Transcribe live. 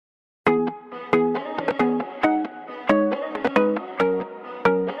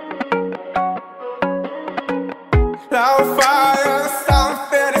on fire, Psalm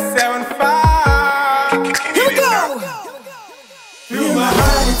 37:5. Here we go! Feel my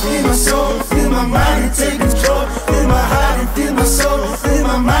heart and feel my soul, feel my mind and take control. Feel my heart and feel my soul, feel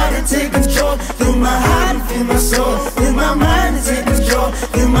my mind and take control. Feel my heart and feel my soul, feel my mind and take control.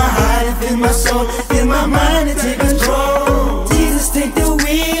 Feel my heart and feel my soul, feel my mind and take control. Jesus, take the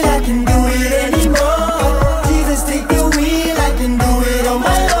wheel, I can do it anymore. Jesus, take the wheel, I can do it on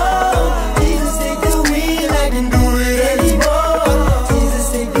my own. Jesus, take the wheel, I can do it anymore. Jesus,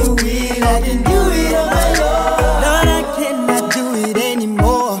 take the wheel, I can do it on my own. Lord, I cannot do it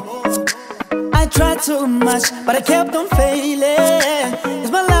anymore. I tried so much, but I kept on failing.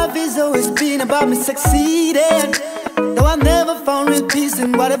 Cause my life has always been about me succeeding. Though I never found real peace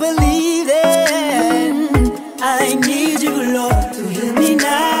in what I believed in. I need you, Lord, to heal me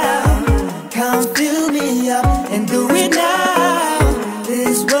now. Come fill me up and do it now.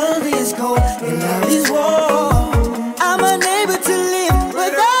 This world is cold and love is warm. I'm unable to live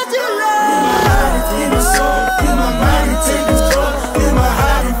without you, Lord. Feel my heart and feel my soul, feel my mind and take control. Feel my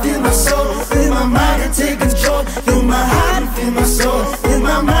heart and feel my soul, feel my mind and take control. Feel my heart and feel my soul, feel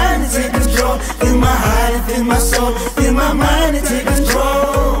my mind and take control. Feel my heart and feel my soul, feel my mind and take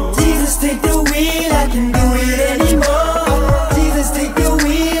control. Jesus, take the wheel, I can do it anymore. Jesus, take the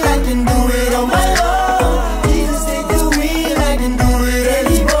wheel, I can do it on my own. Jesus, take the wheel, I can do it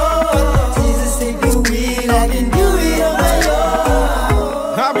anymore. Jesus, take the wheel, I can do it on my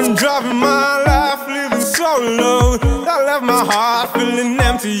own. I've been driving my life, living so low. I left my heart feeling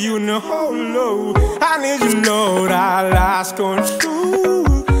empty, you know, low. I need you, Lord, I lost control.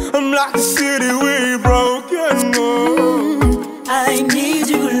 I'm like a city way broken, I need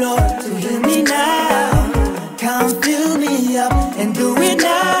you, Lord, to heal me now. Come fill me up and do it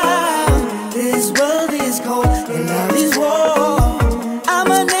now. This world is cold and love is warm.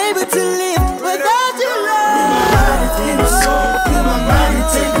 I'm unable to live without you, Lord. Feel my heart and feel my soul, feel my mind and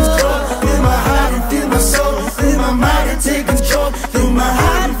take control. Feel my heart and feel my soul, feel my mind and take control. Feel my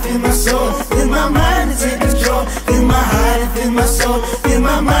heart and feel my soul, feel my mind and take control. Feel my heart and feel my soul, feel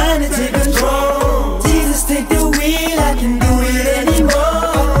my mind and take control. Jesus, take the wheel, I can do it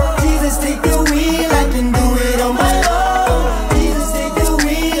anymore. Jesus, take the wheel, I can do it on my own. Jesus, take the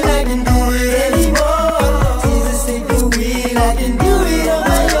wheel, I can do it anymore. Jesus, take the wheel, I can do it on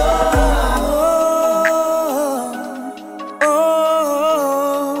my own.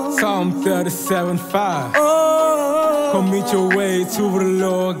 Oh, Psalm 37:5. oh, Come meet your way to the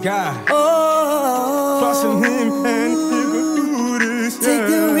Lord God. oh. Trusting Him and He can do this. Take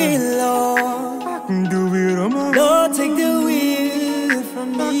the wheel, Lord. I can do it on my own. Lord, take the wheel from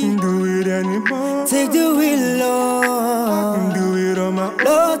I me. can do it anymore. Take the wheel, I Lord. can do it on my own.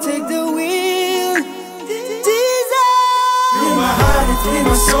 Lord, take the wheel. Jesus! Feel my heart and feel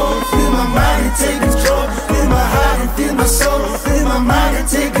my soul, feel my mind and take control. Feel my heart and feel my soul, feel my mind and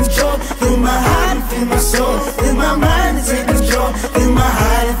take control.